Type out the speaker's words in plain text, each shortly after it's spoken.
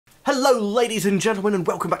Hello ladies and gentlemen, and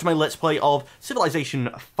welcome back to my Let's Play of Civilization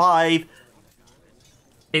 5.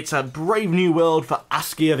 It's a brave new world for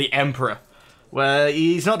Askia the Emperor, where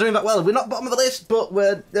he's not doing that well. We're not bottom of the list, but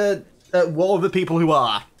we're at war with the people who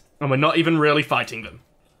are, and we're not even really fighting them.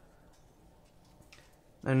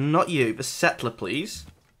 No, not you, the settler, please.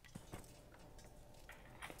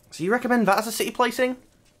 So you recommend that as a city placing?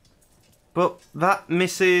 But that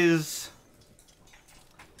misses...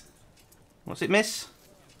 What's it miss?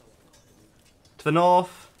 To the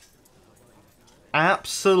north?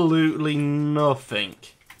 Absolutely nothing.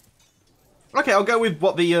 Okay, I'll go with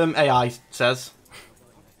what the AI says.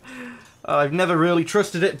 I've never really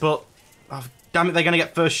trusted it, but... Oh, damn it, they're going to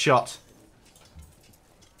get first shot.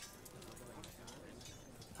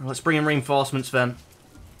 Let's bring in reinforcements then.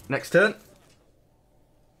 Next turn.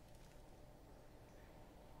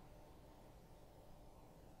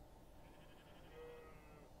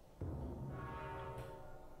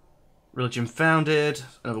 Religion founded.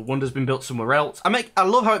 Another wonder's been built somewhere else. I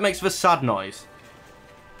love how it makes the sad noise.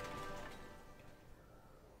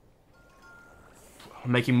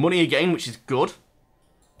 I'm making money again, which is good.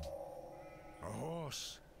 A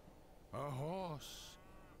horse. A horse.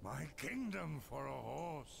 My kingdom for a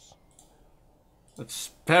horse.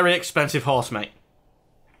 That's very expensive horse, mate.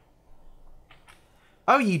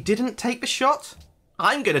 Oh, you didn't take the shot?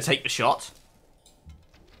 I'm going to take the shot.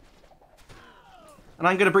 And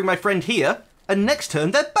I'm going to bring my friend here, and next turn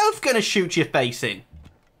they're both going to shoot your face in.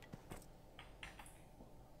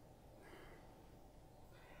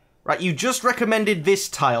 Right, you just recommended this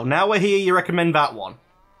tile. Now we're here, you recommend that one.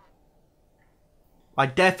 I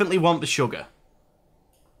definitely want the sugar.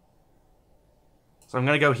 So I'm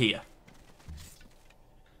going to go here.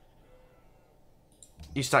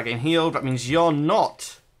 You start getting healed. That means you're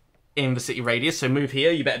not in the city radius, so move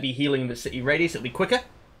here. You better be healing the city radius. It'll be quicker.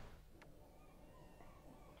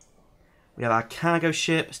 We have our cargo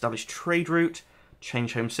ship, establish trade route,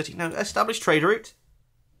 change home city. No, establish trade route.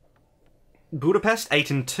 Budapest, 8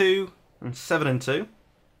 and 2, and 7 and 2.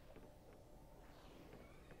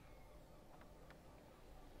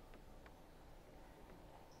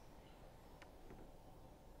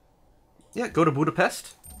 Yeah, go to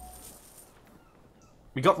Budapest.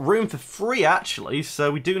 We got room for 3, actually,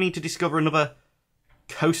 so we do need to discover another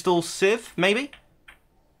coastal civ, maybe?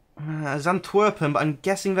 There's Antwerpen, but I'm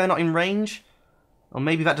guessing they're not in range. Or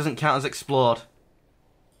maybe that doesn't count as explored.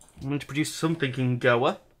 I'm going to produce something in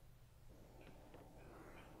Goa.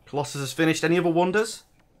 Colossus has finished. Any other wonders?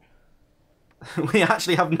 We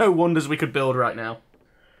actually have no wonders we could build right now.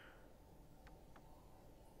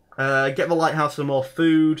 Get the lighthouse some more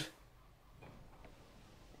food.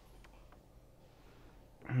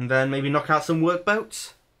 And then maybe knock out some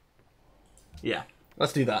workboats. Yeah,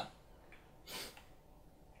 let's do that.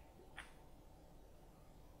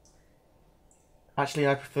 Actually,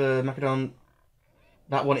 I prefer Macedon.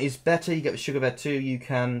 That one is better. You get the sugar there too. You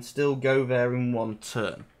can still go there in one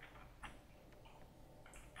turn.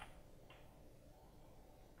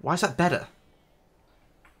 Why is that better?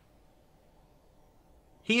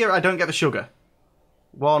 Here, I don't get the sugar.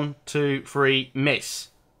 1, 2, 3, miss.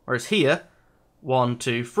 Whereas here, 1,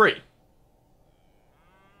 2, 3.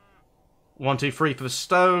 1, 2, 3 for the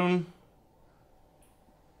stone.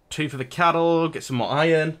 2 for the cattle. Get some more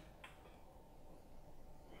iron.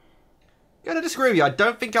 Gonna disagree with you. I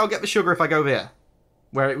don't think I'll get the sugar if I go there,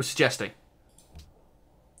 where it was suggesting.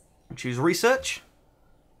 Choose research.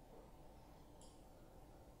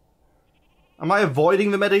 Am I avoiding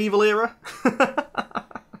the medieval era?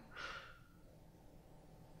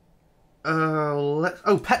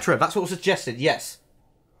 Oh, Petra. That's what was suggested. Yes.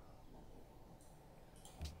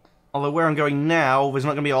 Although where I'm going now, there's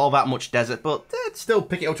not going to be all that much desert, but still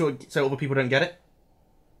pick it up so other people don't get it.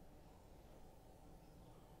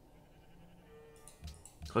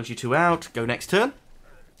 Close you 2 out. Go next turn.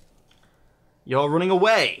 You're running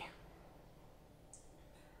away.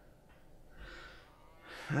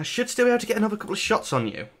 I should still be able to get another couple of shots on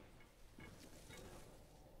you.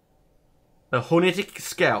 A Hunitic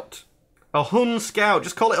Scout. A Hun Scout.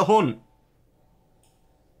 Just call it a Hun.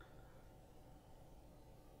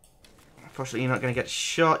 Unfortunately, you're not going to get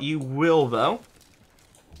shot. You will, though.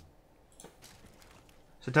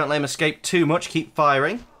 So don't let him escape too much. Keep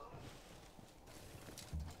firing.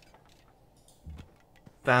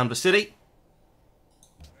 Found the city.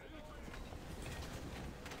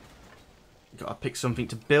 Gotta pick something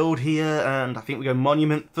to build here, and I think we go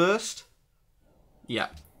monument first. Yeah.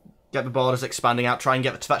 Get the borders expanding out, try and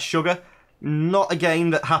get to that sugar. Not a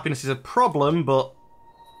game that happiness is a problem, but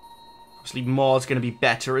obviously more's going to be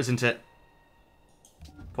better, isn't it?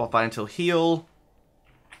 Fortify until heal.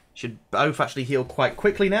 Should both actually heal quite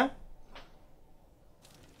quickly now.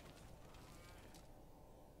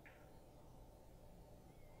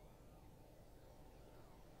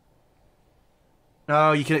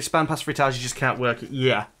 Oh, you can expand past 3 towers, you just can't work it.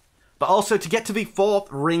 Yeah. But also, to get to the 4th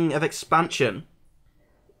ring of expansion,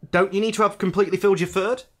 don't you need to have completely filled your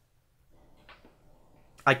 3rd?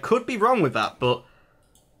 I could be wrong with that, but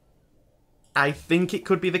I think it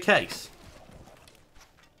could be the case.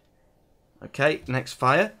 Okay, next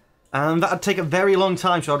fire. And that'd take a very long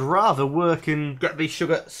time, so I'd rather work and get the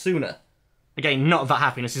sugar sooner. Again, not that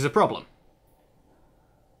happiness is a problem.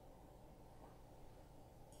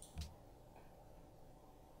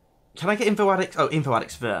 Can I get info addicts? Oh, info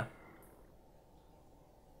addicts there.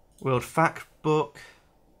 World fact book.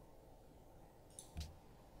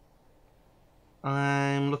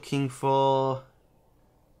 I'm looking for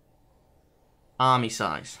army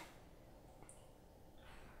size.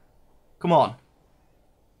 Come on.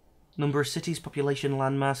 Number of cities, population,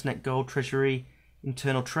 landmass, net gold, treasury,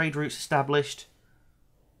 internal trade routes established,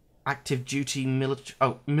 active duty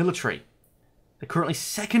military. They're currently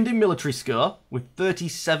 2nd in military score with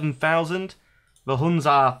 37,000. The Huns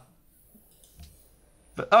are...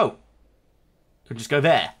 Oh! Could just go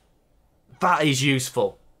there. That is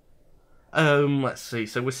useful. Let's see.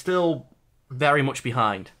 So we're still very much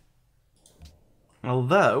behind.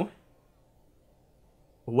 Although...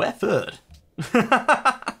 we're 3rd.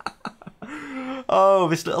 Oh,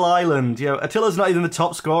 this little island. You know, Attila's not even the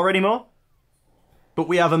top scorer anymore. But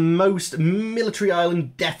we have a most military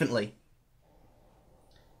island, definitely.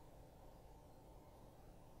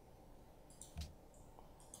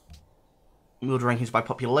 World rankings by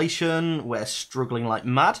population. We're struggling like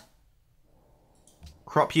mad.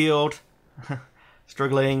 Crop yield.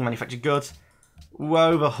 Struggling. Manufactured goods.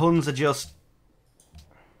 Whoa, the Huns are just...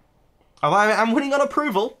 Oh, I'm winning on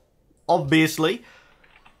approval. Obviously.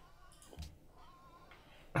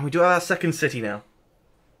 And we do have our 2nd city now.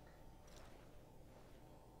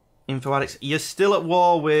 Info addicts. You're still at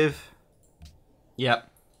war with... Yep.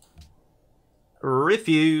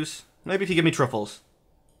 Refuse. Maybe if you give me truffles.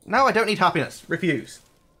 No, I don't need happiness. Refuse.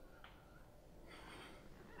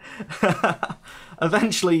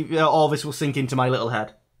 Eventually, all this will sink into my little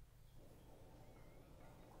head.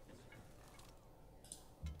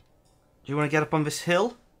 Do you want to get up on this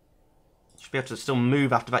hill? Should be able to still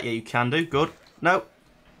move after that. Yeah, you can do. Good. No.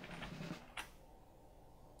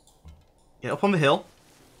 Get up on the hill.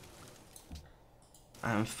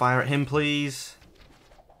 And fire at him, please.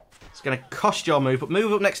 It's going to cost your move, but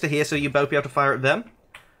move up next to here so you'll both be able to fire at them.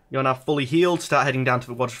 You're now fully healed. Start heading down to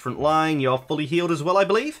the waterfront line. You're fully healed as well, I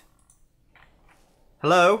believe.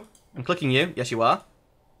 Hello? I'm clicking you. Yes, you are.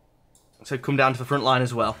 So come down to the front line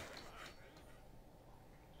as well.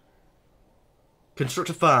 Construct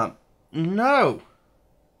a farm. No.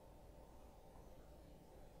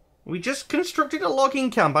 We just constructed a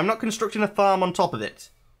logging camp. I'm not constructing a farm on top of it.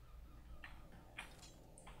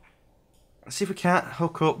 Let's see if we can't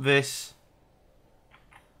hook up this.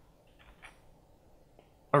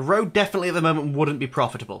 A road definitely at the moment wouldn't be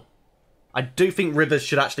profitable. I do think rivers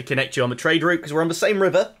should actually connect you on the trade route because we're on the same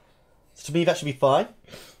river. So to me, that should be fine.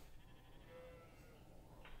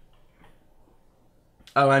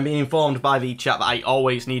 Oh, I'm being informed by the chat that I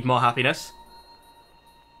always need more happiness.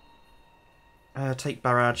 Take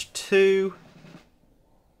barrage 2.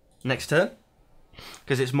 Next turn.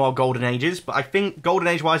 Because it's more golden ages. But I think golden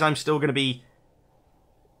age wise I'm still going to be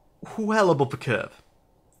well above the curve.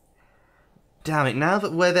 Damn it, now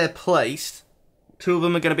that where they're placed, 2 of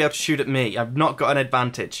them are going to be able to shoot at me. I've not got an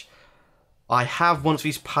advantage. I have once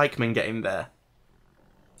these pikemen get in there.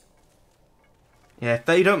 Yeah, if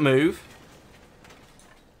they don't move,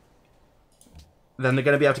 then they're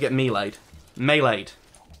going to be able to get meleeed. Meleeed.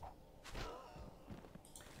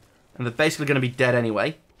 And they're basically going to be dead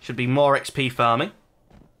anyway. Should be more XP farming.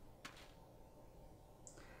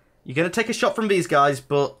 You're going to take a shot from these guys,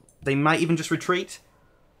 but they might even just retreat.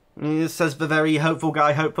 Says the very hopeful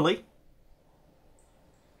guy, hopefully.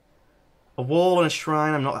 A wall and a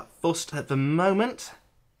shrine, I'm not that fussed at the moment.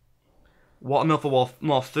 Watermill for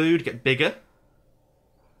more food, get bigger.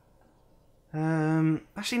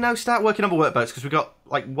 Actually, no, start working on the workboats, because we've got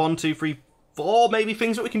like 1, 2, 3, 4 maybe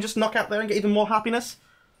things that we can just knock out there and get even more happiness.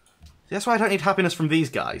 See, that's why I don't need happiness from these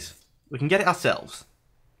guys. We can get it ourselves.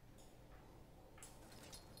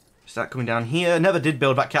 Start coming down here. Never did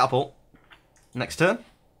build that catapult. Next turn.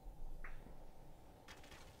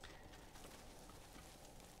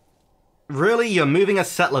 Really? You're moving a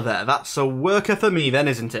settler there? That's a worker for me then,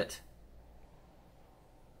 isn't it?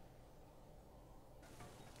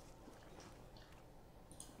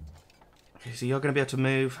 Okay, so you're going to be able to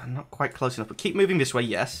move. I'm not quite close enough, but keep moving this way,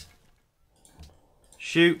 yes.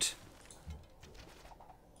 Shoot.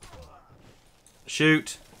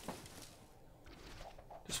 Shoot.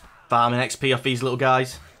 Just farming XP off these little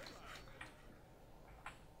guys.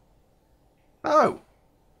 Oh.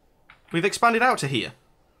 We've expanded out to here.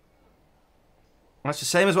 That's the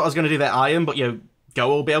same as what I was going to do there, iron, but, you know, Go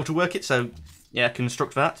will be able to work it, so, yeah,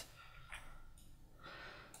 construct that.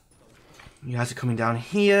 You guys are coming down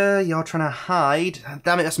here. You're trying to hide.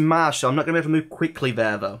 Damn it, that's marsh, so I'm not going to be able to move quickly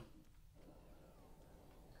there, though.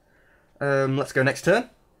 Let's go next turn.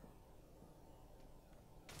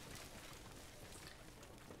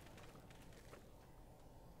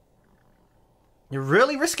 You're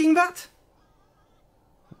really risking that?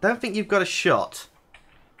 I don't think you've got a shot.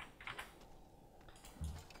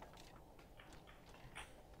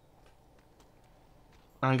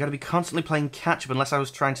 I'm going to be constantly playing catch-up unless I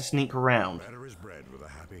was trying to sneak around. Better is bread with a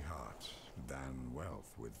happy heart than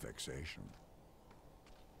wealth with vexation.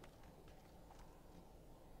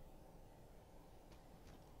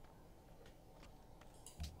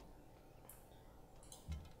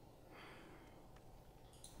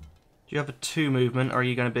 Do you have a 2 movement, or are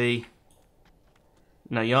you going to be...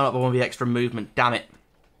 No, you're not the one with the extra movement. Damn it.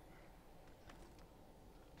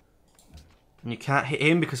 And you can't hit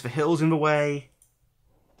him because the hill's in the way.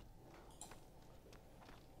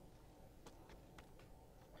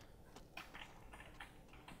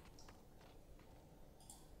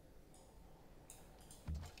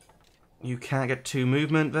 You can't get 2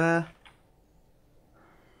 movement there.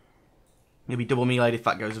 You'll be double meleeed if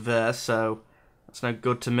that goes there, so that's no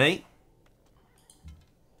good to me.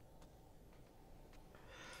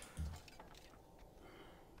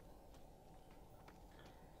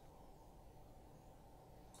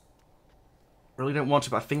 Really don't want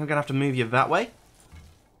to, but I think I'm going to have to move you that way.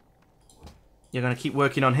 You're going to keep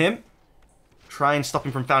working on him. Try and stop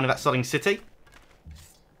him from founding that sodding city.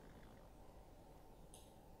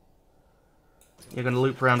 You're going to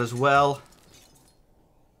loop around as well.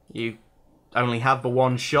 You only have the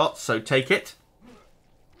 1 shot, so take it.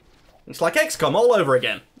 It's like XCOM all over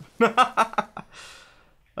again.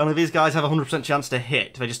 Only these guys have a 100% chance to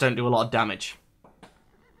hit. They just don't do a lot of damage.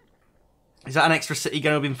 Is that an extra city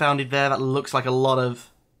going to have been founded there? That looks like a lot of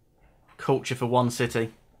culture for 1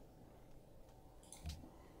 city.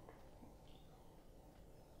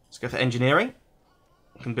 Let's go for engineering.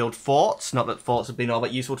 We can build forts. Not that forts have been all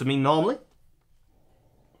that useful to me normally.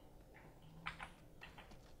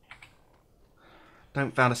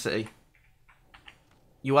 Don't found a city.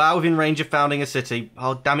 You are within range of founding a city.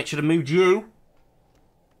 Oh, damn it, should have moved you.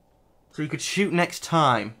 So you could shoot next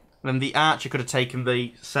time. And then the archer could have taken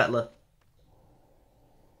the settler.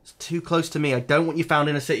 It's too close to me. I don't want you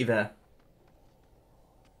founding a city there.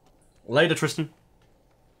 Later, Tristan.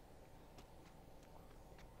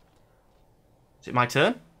 Is it my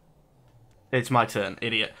turn? It's my turn,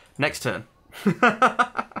 idiot. Next turn.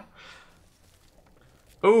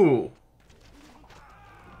 Ooh.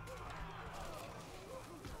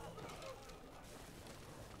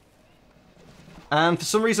 And for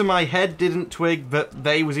some reason my head didn't twig that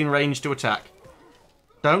they was in range to attack.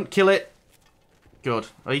 Don't kill it. Good.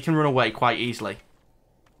 Oh, you can run away quite easily.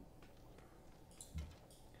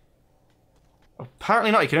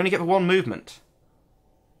 Apparently not. You can only get the 1 movement.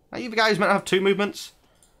 Are you the guys meant to have 2 movements?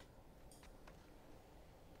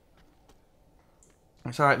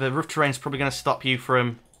 It's alright. The rough terrain's probably going to stop you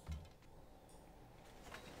from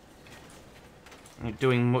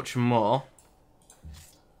doing much more.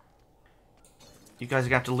 You guys are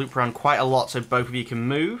going to have to loop around quite a lot so both of you can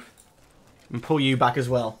move. And pull you back as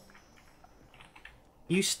well.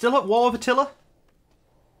 Are you still at war with Attila?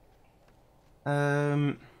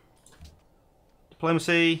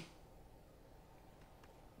 Diplomacy.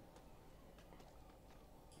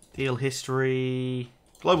 Deal history.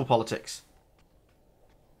 Global politics.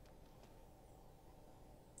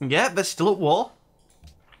 Yeah, they're still at war.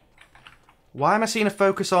 Why am I seeing a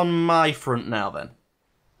focus on my front now then?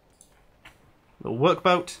 Little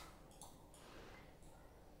workboat.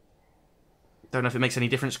 Don't know if it makes any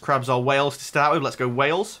difference, crabs or whales to start with. Let's go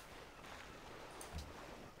whales.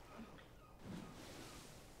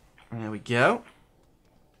 There we go.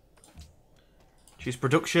 Choose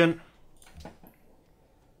production.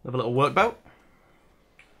 Have a little workboat.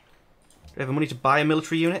 Do you have the money to buy a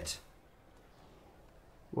military unit?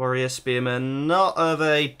 Warrior, spearman, not of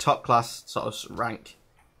a top class sort of rank.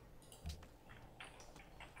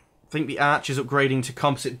 I think the archers upgrading to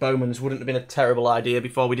composite bowmans wouldn't have been a terrible idea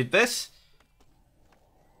before we did this.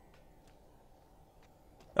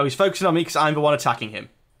 Oh, he's focusing on me because I'm the one attacking him.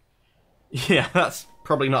 Yeah, that's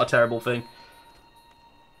probably not a terrible thing.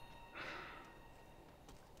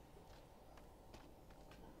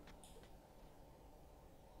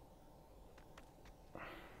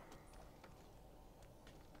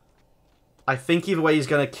 I think either way he's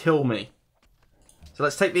going to kill me. So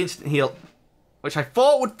let's take the instant heal, which I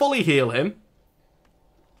thought would fully heal him.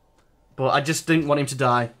 But I just didn't want him to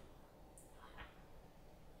die.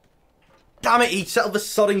 Damn it, he settled the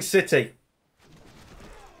sodding city.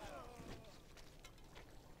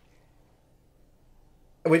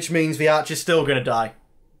 Which means the archer's still going to die.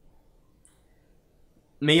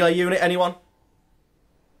 Melee unit, anyone?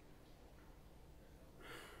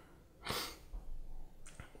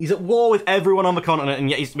 He's at war with everyone on the continent, and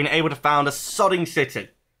yet he's been able to found a sodding city.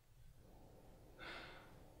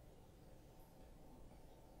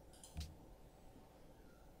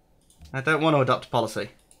 I don't want to adopt a policy.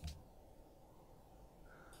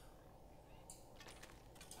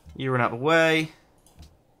 You run out of the way.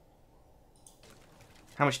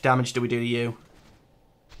 How much damage do we do to you?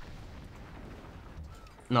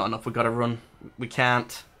 Not enough, we've got to run. We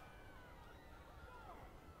can't.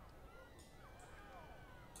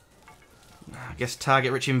 I guess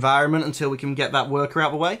target-rich environment until we can get that worker out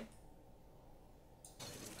of the way.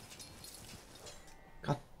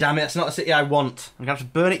 God damn it, that's not the city I want. I'm going to have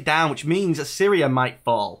to burn it down, which means Assyria might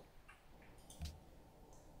fall.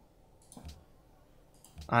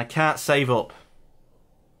 I can't save up.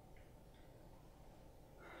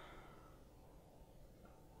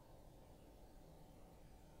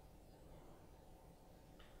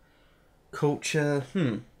 Culture,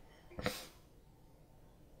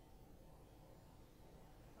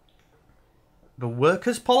 The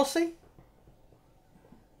workers' policy?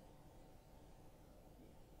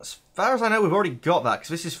 As far as I know, we've already got that, because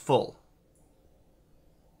this is full.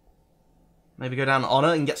 Maybe go down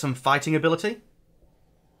honor and get some fighting ability?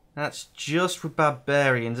 That's just for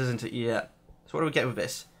barbarians, isn't it? Yeah. So what do we get with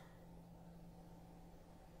this?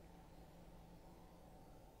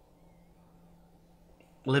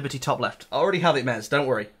 Liberty top left. I already have it, Mez. Don't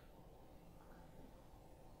worry.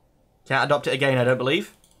 Can't adopt it again, I don't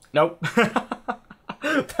believe. Nope.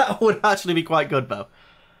 That would actually be quite good,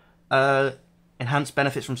 though. Enhanced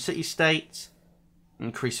benefits from city-states.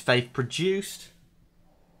 Increased faith produced.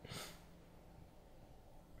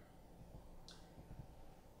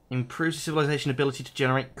 Improves civilization ability to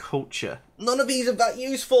generate culture. None of these are that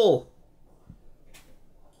useful.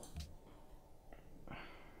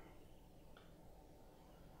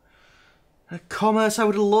 Commerce I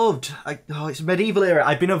would have loved. Oh, it's medieval era.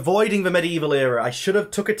 I've been avoiding the medieval era. I should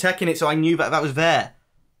have took a tech in it so I knew that that was there.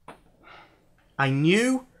 I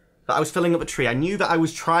knew that I was filling up a tree. I knew that I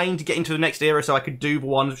was trying to get into the next era so I could do the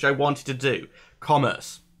ones which I wanted to do.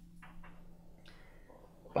 Commerce.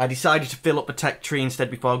 But I decided to fill up the tech tree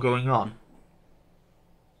instead before going on.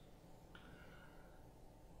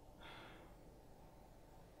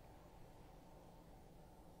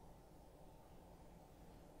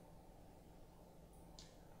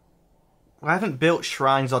 I haven't built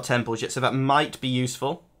shrines or temples yet, so that might be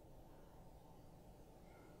useful.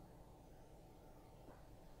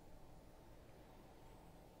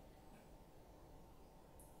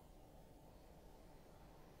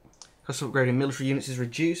 Cost of upgrading military units is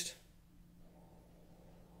reduced.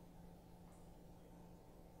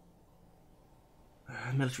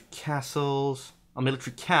 Military castles. Or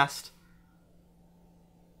military cast.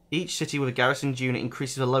 Each city with a garrisoned unit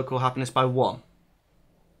increases the local happiness by 1.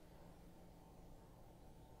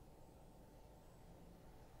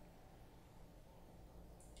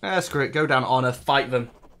 Screw it, go down honor, fight them.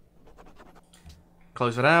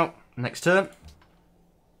 Close it out. Next turn.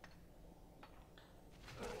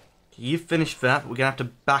 You've finished that, but we're going to have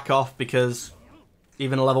to back off because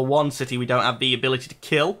even a level 1 city we don't have the ability to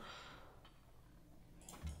kill.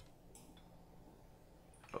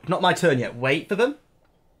 Not my turn yet. Wait for them.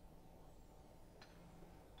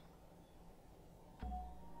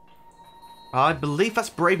 I believe that's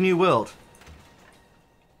Brave New World.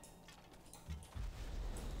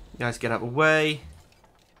 You guys get out of the way.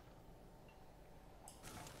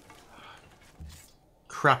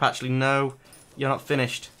 Crap, actually, no. You're not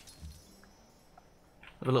finished.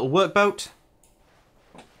 Have a little workboat.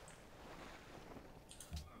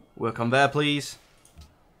 Work on there, please.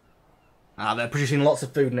 Ah, they're producing lots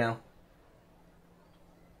of food now.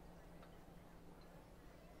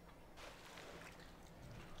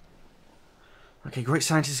 Okay, Great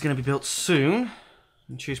Scientist is going to be built soon.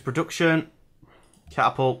 And choose production.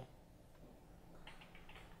 Catapult.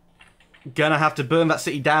 Gonna have to burn that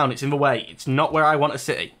city down. It's in the way. It's not where I want a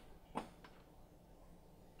city.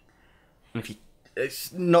 And if you,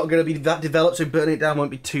 it's not going to be that developed, so burning it down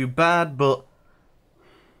won't be too bad, but...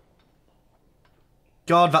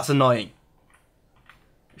 God, that's annoying.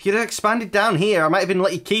 If you'd expanded down here, I might have even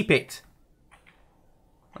let you keep it.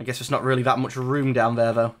 I guess there's not really that much room down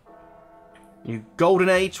there, though. New Golden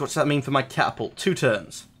Age. What's that mean for my catapult? 2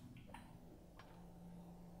 turns.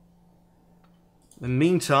 In the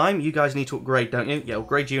meantime, you guys need to upgrade, don't you? Yeah,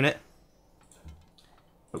 upgrade unit.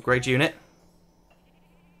 Upgrade unit.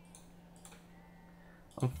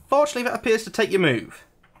 Unfortunately, that appears to take your move.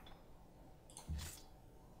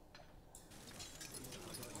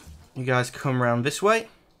 You guys come around this way.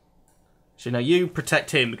 So now you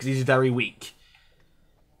protect him because he's very weak.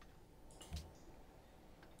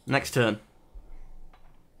 Next turn.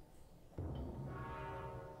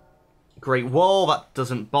 Great Wall, that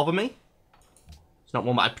doesn't bother me. It's not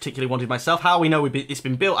one that I particularly wanted myself. How we know it's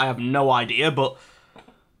been built, I have no idea, but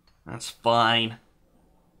that's fine.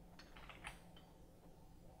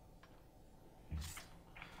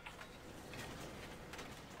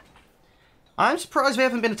 I'm surprised we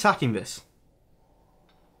haven't been attacking this.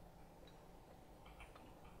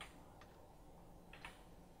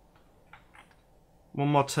 One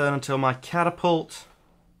more turn until my catapult.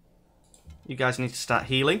 You guys need to start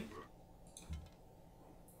healing.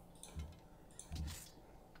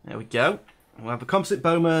 There we go. We'll have a composite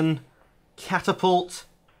bowman, catapult.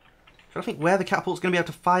 I don't think where the catapult's going to be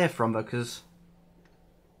able to fire from though, because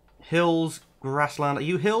hills, grassland. Are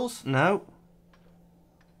you hills? No.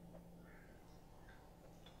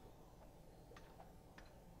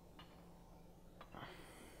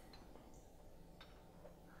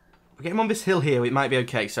 We get him on this hill here, it might be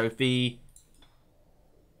okay. So if the...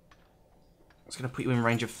 It's going to put you in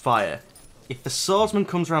range of fire. If the swordsman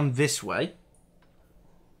comes around this way,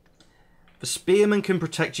 the spearman can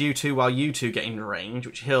protect you two while you two get in range,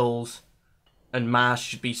 which hills and Mars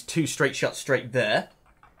should be 2 straight shots straight there.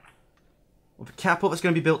 With the catapult that's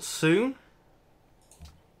going to be built soon.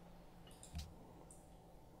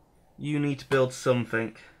 You need to build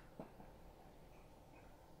something.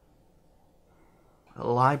 A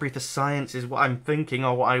library for science is what I'm thinking,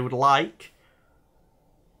 or what I would like.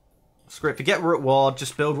 Screw it, forget we're at war,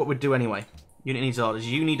 just build what we'd do anyway. Unit needs orders,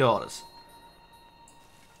 you need orders.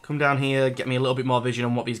 Come down here, get me a little bit more vision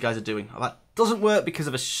on what these guys are doing. Oh, that doesn't work because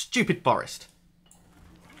of a stupid forest.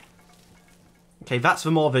 Okay, that's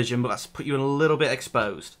for more vision, but that's put you in a little bit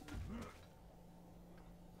exposed.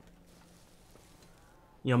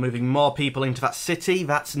 You're moving more people into that city,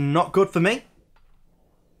 that's not good for me.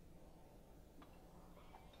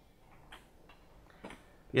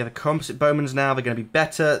 Yeah, the composite bowmans now, they're going to be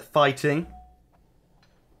better at fighting.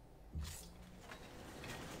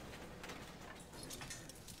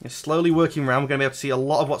 You're slowly working around, we're going to be able to see a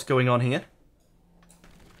lot of what's going on here.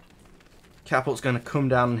 Catapult's going to come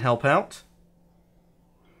down and help out.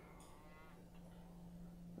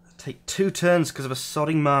 Take 2 turns because of a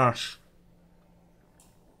sodding marsh.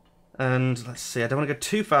 And, let's see, I don't want to go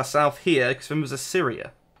too far south here, because remember there's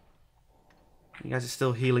Assyria. You guys are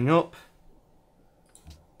still healing up.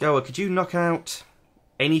 Goa, could you knock out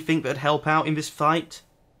anything that would help out in this fight?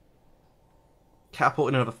 Catapult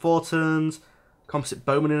in another 4 turns. Composite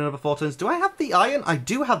bowman in another 4 turns. Do I have the iron? I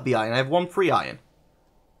do have the iron. I have 1 free iron.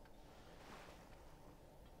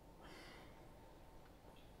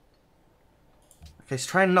 Okay, so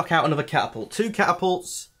try and knock out another catapult. 2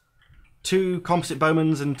 catapults, 2 composite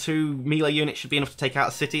bowmans, and 2 melee units should be enough to take out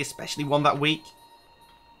a city, especially one that weak.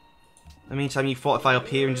 In the meantime, you fortify up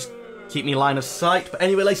here and just keep me in line of sight. But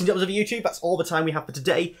anyway, ladies and gentlemen of YouTube, that's all the time we have for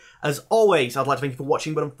today. As always, I'd like to thank you for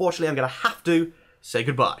watching, but unfortunately I'm going to have to say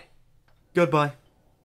goodbye. Goodbye.